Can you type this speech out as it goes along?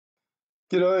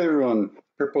G'day everyone,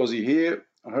 Prep Aussie here.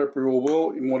 I hope you're all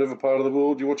well in whatever part of the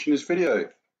world you're watching this video.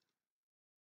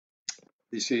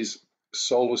 This is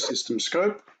Solar System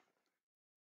Scope,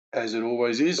 as it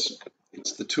always is.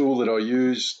 It's the tool that I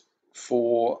use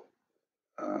for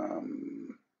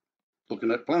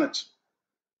looking at planets.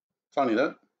 Funny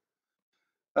that.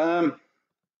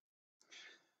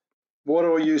 Why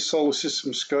do I use Solar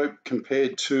System Scope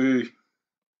compared to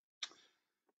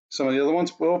some of the other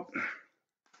ones? Well,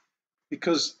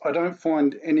 because I don't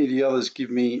find any of the others give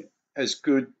me as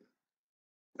good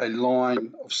a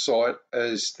line of sight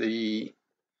as the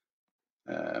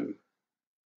Solar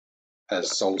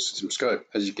System Scope,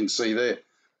 as you can see there.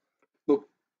 Look,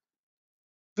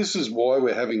 this is why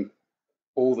we're having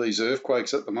all these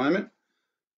earthquakes at the moment.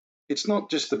 It's not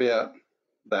just about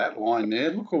that line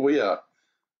there. Look where we are.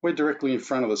 We're directly in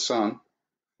front of the sun,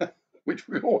 which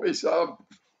we always are.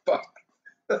 But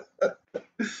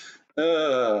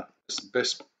it's the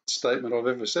best statement I've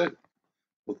ever said,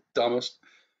 or the dumbest.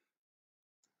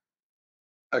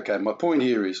 Okay, my point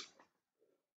here is,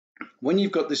 when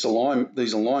you've got these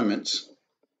alignments,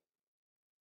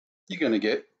 you're going to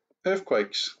get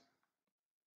earthquakes.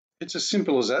 It's as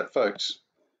simple as that, folks.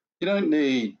 You don't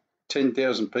need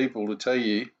 10,000 people to tell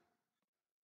you.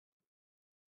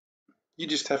 You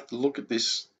just have to look at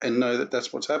this and know that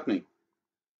that's what's happening.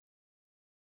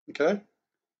 Okay?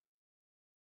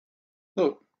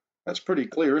 Look, that's pretty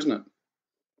clear, isn't it?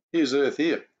 Here's Earth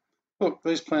here. Look,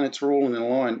 these planets are all in a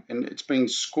line, and it's being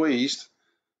squeezed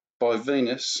by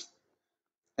Venus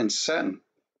and Saturn.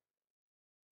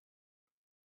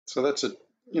 So that's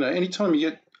anytime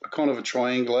you get a kind of a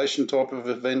triangulation type of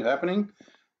event happening,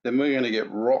 then we're going to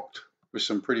get rocked with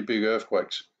some pretty big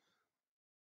earthquakes.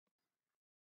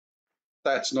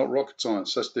 That's not rocket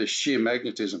science, that's their sheer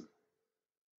magnetism.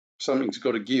 Something's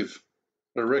got to give.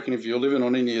 But I reckon if you're living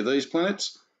on any of these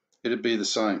planets, it'd be the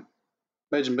same.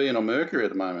 Imagine being on Mercury at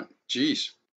the moment.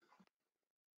 Geez.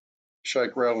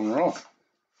 Shake, rattle and roll.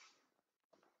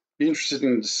 Be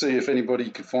interesting to see if anybody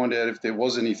could find out if there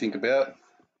was anything about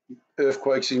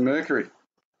earthquakes in Mercury.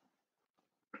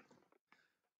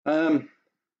 One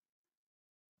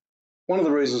of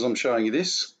the reasons I'm showing you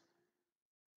this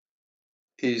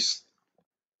is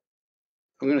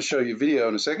I'm going to show you a video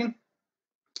in a second,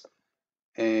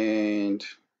 and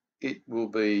it will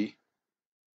be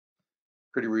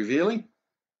pretty revealing.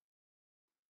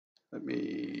 I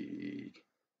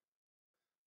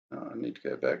need to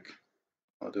go back.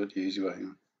 I'll do it the easy way.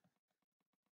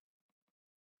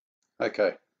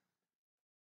 Okay,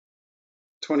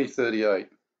 2038.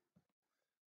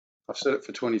 I've set it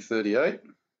for 2038,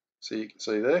 so you can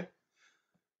see there.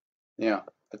 Now,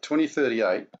 at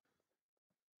 2038,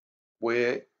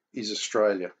 where is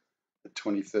Australia at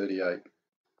 2038?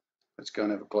 Let's go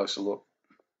and have a closer look.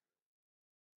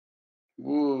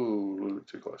 Whoa, a little bit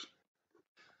too close.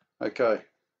 Okay,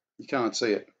 you can't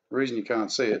see it. The reason you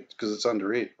can't see it is because it's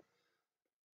under here.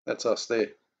 That's us there.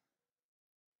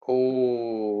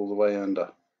 All the way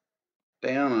under.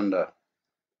 Down under.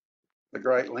 The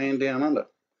great land down under.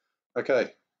 Okay,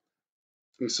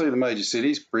 you can see the major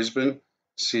cities: Brisbane,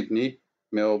 Sydney,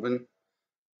 Melbourne,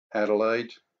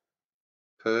 Adelaide,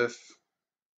 Perth.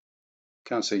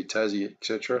 Can't see Tassie,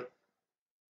 etc.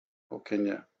 Or can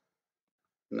you?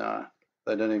 No,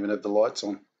 they don't even have the lights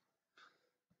on.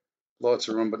 Lights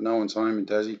are on, but no one's home in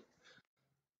Tassie.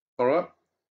 All right.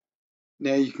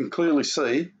 Now you can clearly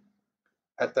see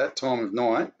at that time of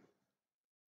night,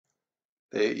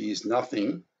 there is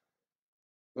nothing.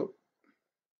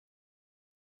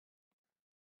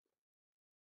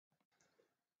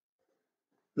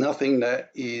 Nothing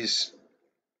that is,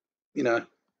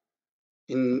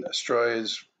 in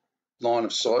Australia's line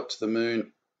of sight to the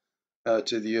moon,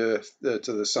 to the Earth,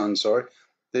 to the sun. Sorry,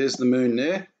 there's the moon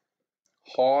there,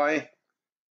 high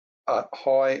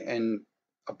and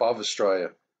above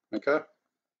Australia. Okay.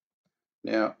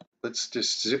 Now let's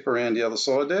just zip around the other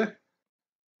side there,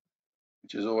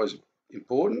 which is always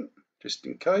important, just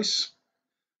in case.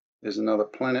 There's another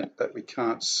planet that we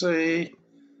can't see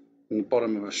in the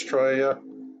bottom of Australia.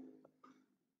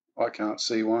 I can't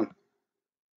see one.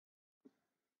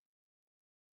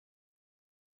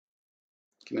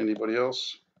 Can anybody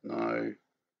else? No,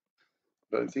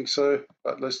 don't think so,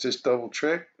 but let's just double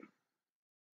check.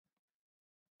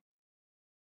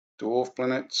 Dwarf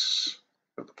planets,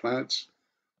 got the planets.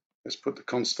 Let's put the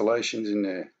constellations in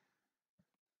there.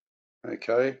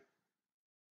 Okay.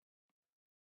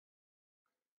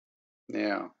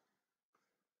 Now,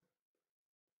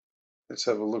 let's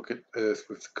have a look at Earth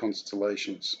with the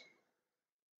constellations.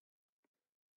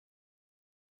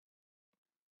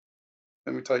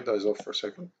 Let me take those off for a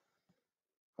second.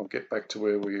 I'll get back to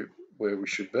where we where we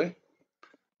should be.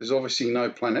 There's obviously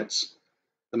no planets.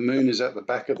 The moon is at the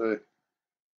back of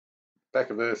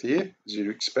Earth here, as you'd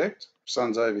expect.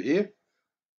 Sun's over here.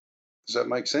 Does that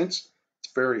make sense?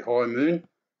 It's a very high moon,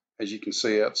 as you can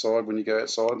see outside when you go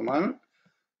outside at the moment.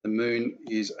 The moon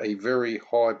is a very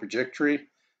high trajectory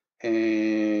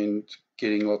and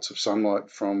getting lots of sunlight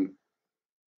from,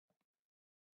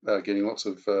 getting lots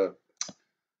of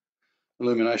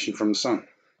illumination from the sun.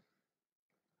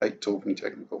 Hate talking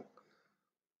technical.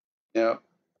 Now, a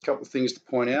couple of things to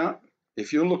point out.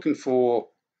 If you're looking for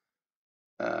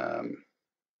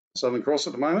Southern Cross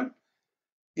at the moment,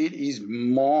 it is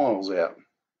miles out.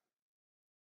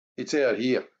 It's out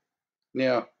here.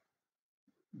 Now,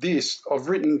 this, I've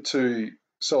written to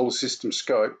Solar System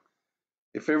Scope.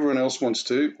 If everyone else wants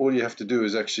to, all you have to do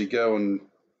is actually go on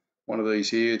one of these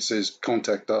here. It says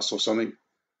contact us or something.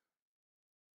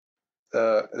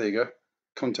 There you go.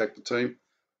 Contact the team.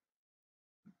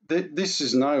 This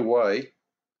is no way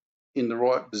in the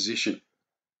right position.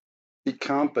 It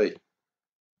can't be.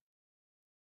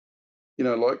 You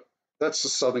know, like, that's the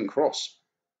Southern Cross.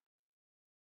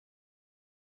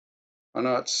 I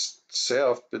know it's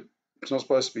south, but it's not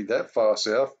supposed to be that far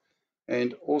south.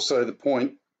 And also the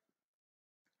point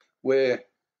where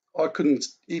I couldn't,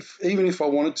 even if I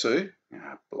wanted to,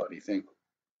 bloody thing.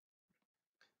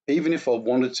 Even if I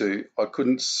wanted to, I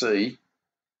couldn't see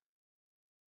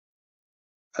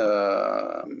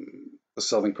the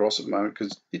Southern Cross at the moment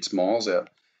because it's miles out.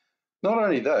 Not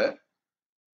only that,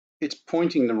 it's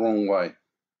pointing the wrong way.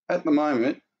 At the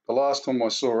moment, the last time I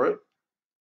saw it,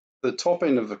 the top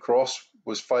end of the cross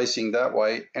was facing that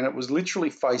way and it was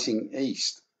literally facing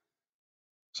east.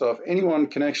 So if anyone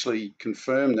can actually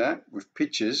confirm that with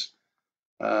pictures,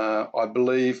 I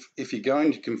believe if you're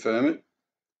going to confirm it,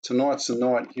 tonight's the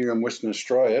night here in Western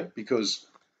Australia because,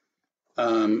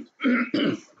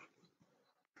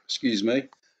 excuse me,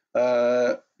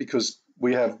 because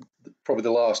we have probably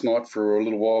the last night for a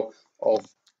little while of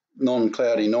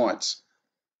non-cloudy nights.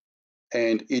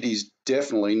 And it is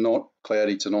definitely not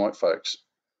cloudy tonight, folks.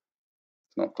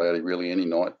 It's not cloudy really any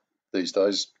night these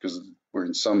days because we're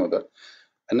in summer.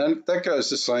 And then that goes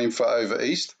the same for over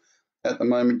east. At the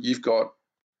moment, you've got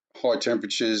high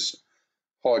temperatures,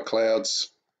 high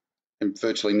clouds, and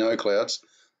virtually no clouds.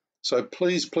 So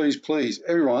please, please, please,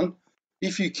 everyone,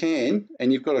 if you can,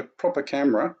 and you've got a proper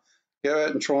camera, go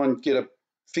out and try and get a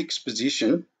fixed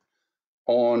position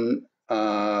on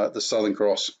the Southern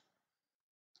Cross.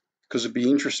 Because it'd be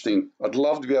interesting. I'd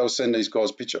love to be able to send these guys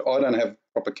a picture. I don't have a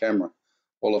proper camera.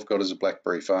 All I've got is a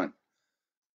BlackBerry phone.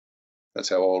 That's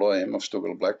how old I am. I've still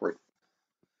got a BlackBerry.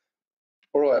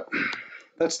 All right,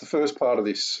 that's the first part of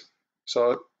this.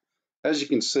 So as you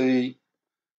can see,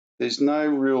 there's no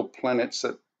real planets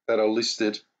that are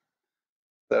listed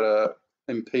that are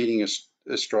impeding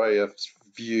Australia's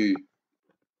view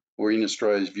or in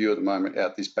Australia's view at the moment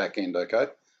out this back end, okay?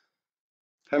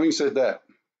 Having said that,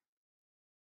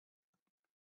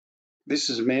 this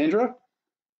is Mandra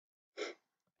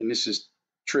and this is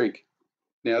Trig.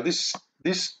 Now this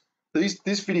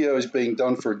video is being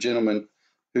done for a gentleman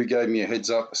who gave me a heads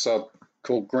up, a sub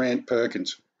called Grant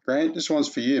Perkins. Grant, this one's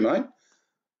for you, mate.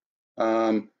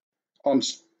 I'm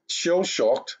shell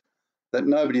shocked that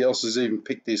nobody else has even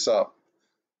picked this up.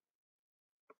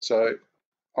 So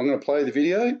I'm going to play the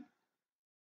video.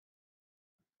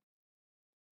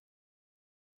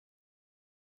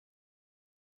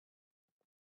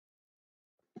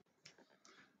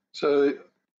 So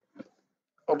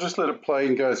I'll just let it play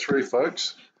and go through,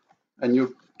 folks, and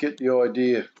you'll get the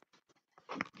idea.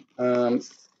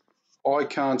 I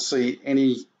can't see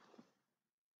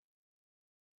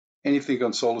anything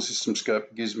on Solar System Scope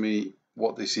that gives me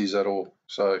what this is at all.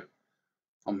 So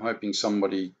I'm hoping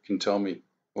somebody can tell me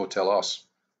or tell us.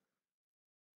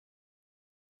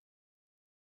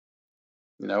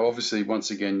 You know, obviously, once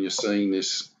again, you're seeing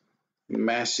this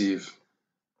massive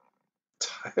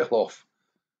tail off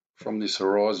from this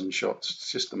horizon shot.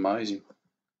 It's just amazing.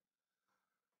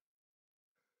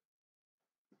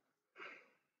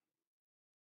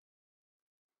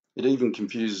 It even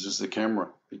confuses the camera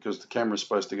because the camera is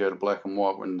supposed to go to black and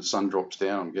white when the sun drops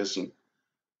down, I'm guessing.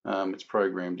 It's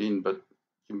programmed in, but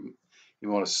you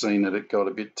might have seen that it got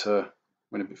a bit,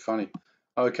 went a bit funny.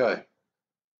 Okay.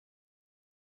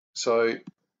 So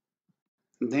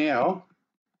now,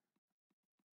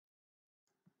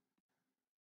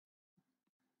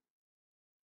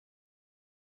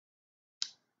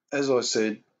 as I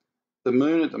said, the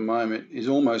moon at the moment is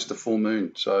almost a full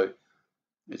moon. So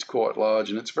it's quite large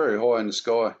and it's very high in the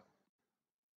sky,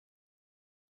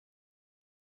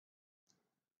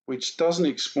 which doesn't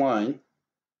explain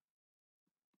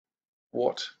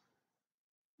what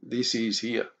this is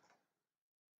here.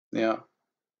 Now,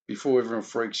 before everyone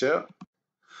freaks out,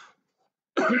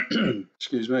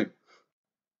 excuse me,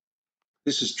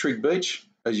 this is Trig Beach,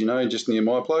 as you know, just near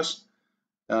my place,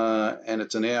 and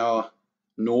it's an hour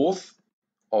north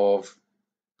of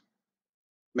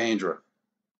Mandurah.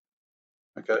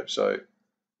 Okay, so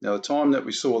now the time that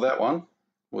we saw that one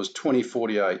was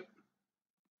 2048.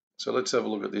 So let's have a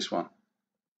look at this one.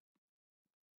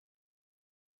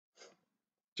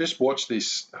 Just watch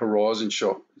this horizon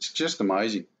shot. It's just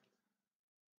amazing.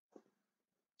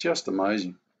 Just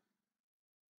amazing.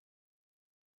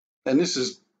 And this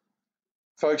is,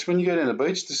 folks, when you go down the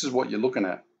beach, this is what you're looking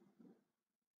at.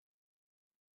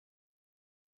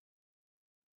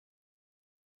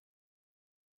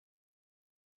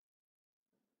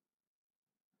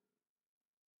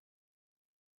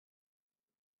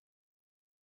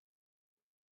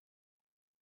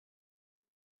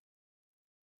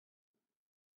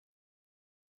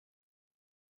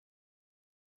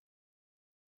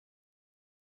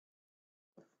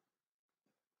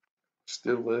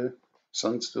 Still there,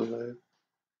 sun's still there.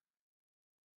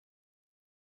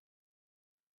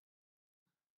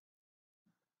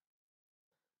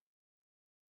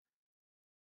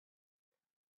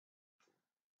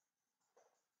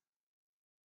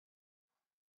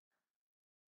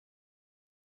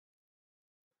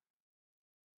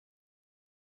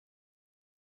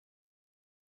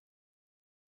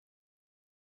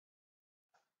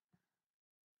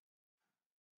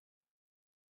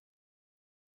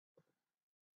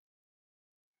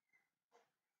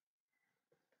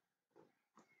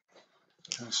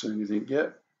 Can't see anything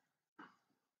yet.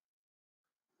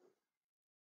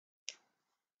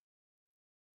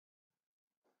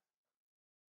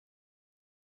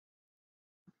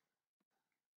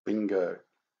 Bingo.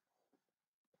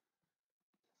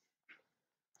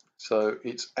 So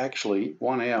it's actually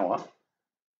 1 hour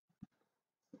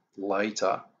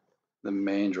later than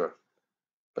Mandurah,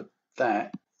 but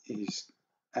that is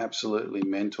absolutely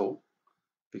mental,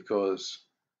 because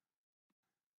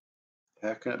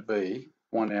how can it be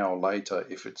 1 hour later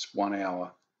if it's 1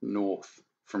 hour north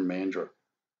from Mandurah?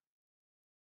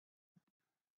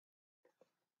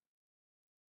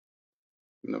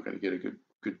 I'm not going to get a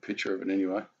good picture of it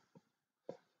anyway.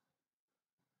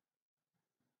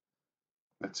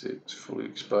 That's it, it's fully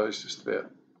exposed just about.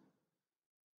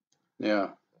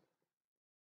 Now,